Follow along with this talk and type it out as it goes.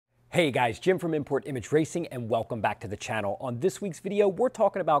Hey guys, Jim from Import Image Racing and welcome back to the channel. On this week's video, we're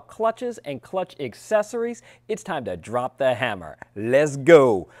talking about clutches and clutch accessories. It's time to drop the hammer. Let's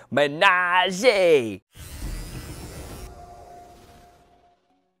go. Menage!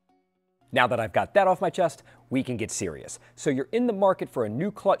 Now that I've got that off my chest, we can get serious. So you're in the market for a new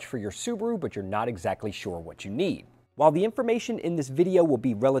clutch for your Subaru, but you're not exactly sure what you need. While the information in this video will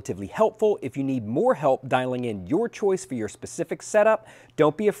be relatively helpful, if you need more help dialing in your choice for your specific setup,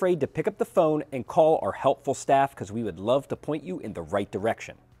 don't be afraid to pick up the phone and call our helpful staff because we would love to point you in the right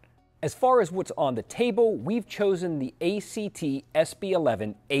direction. As far as what's on the table, we've chosen the ACT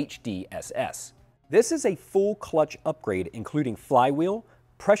SB11 HDSS. This is a full clutch upgrade including flywheel,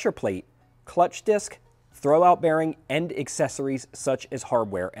 pressure plate, clutch disc, throwout bearing, and accessories such as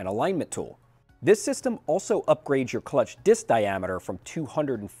hardware and alignment tool. This system also upgrades your clutch disc diameter from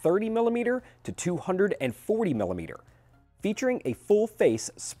 230mm to 240mm. Featuring a full-face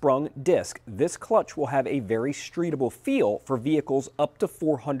sprung disc, this clutch will have a very streetable feel for vehicles up to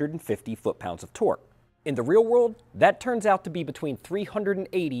 450 foot-pounds of torque. In the real world, that turns out to be between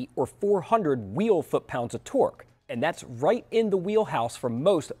 380 or 400 wheel foot-pounds of torque, and that's right in the wheelhouse for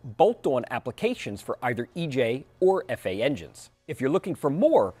most bolt-on applications for either EJ or FA engines. If you're looking for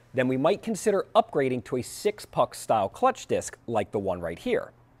more, then we might consider upgrading to a 6-puck style clutch disc like the one right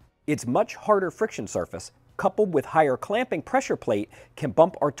here. Its much harder friction surface, coupled with higher clamping pressure plate, can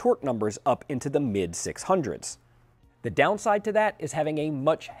bump our torque numbers up into the mid-600s. The downside to that is having a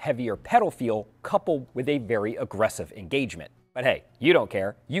much heavier pedal feel coupled with a very aggressive engagement. But hey, you don't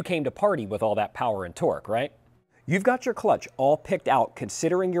care. You came to party with all that power and torque, right? You've got your clutch all picked out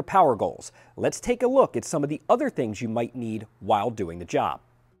considering your power goals. Let's take a look at some of the other things you might need while doing the job.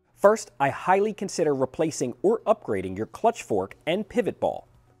 First, I highly consider replacing or upgrading your clutch fork and pivot ball.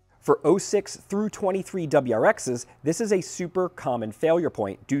 For 06 through 23 WRXs, this is a super common failure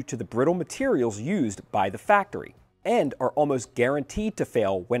point due to the brittle materials used by the factory, and are almost guaranteed to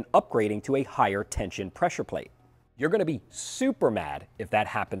fail when upgrading to a higher tension pressure plate. You're going to be super mad if that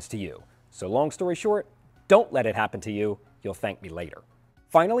happens to you. So long story short, don't let it happen to you, you'll thank me later.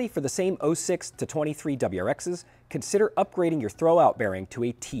 Finally, for the same 06 to 23 WRXs, consider upgrading your throwout bearing to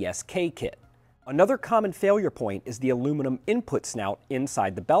a TSK kit. Another common failure point is the aluminum input snout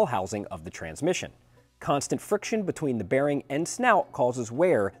inside the bell housing of the transmission. Constant friction between the bearing and snout causes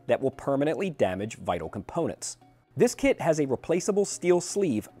wear that will permanently damage vital components. This kit has a replaceable steel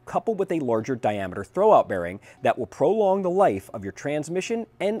sleeve coupled with a larger diameter throwout bearing that will prolong the life of your transmission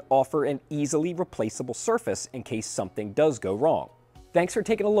and offer an easily replaceable surface in case something does go wrong. Thanks for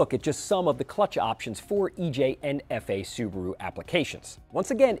taking a look at just some of the clutch options for EJ and FA Subaru applications.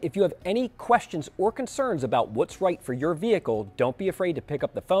 Once again, if you have any questions or concerns about what's right for your vehicle, don't be afraid to pick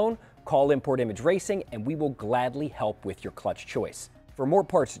up the phone, call Import Image Racing, and we will gladly help with your clutch choice. For more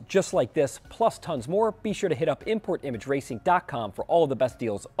parts just like this, plus tons more, be sure to hit up importimageracing.com for all of the best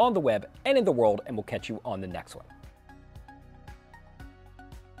deals on the web and in the world, and we'll catch you on the next one.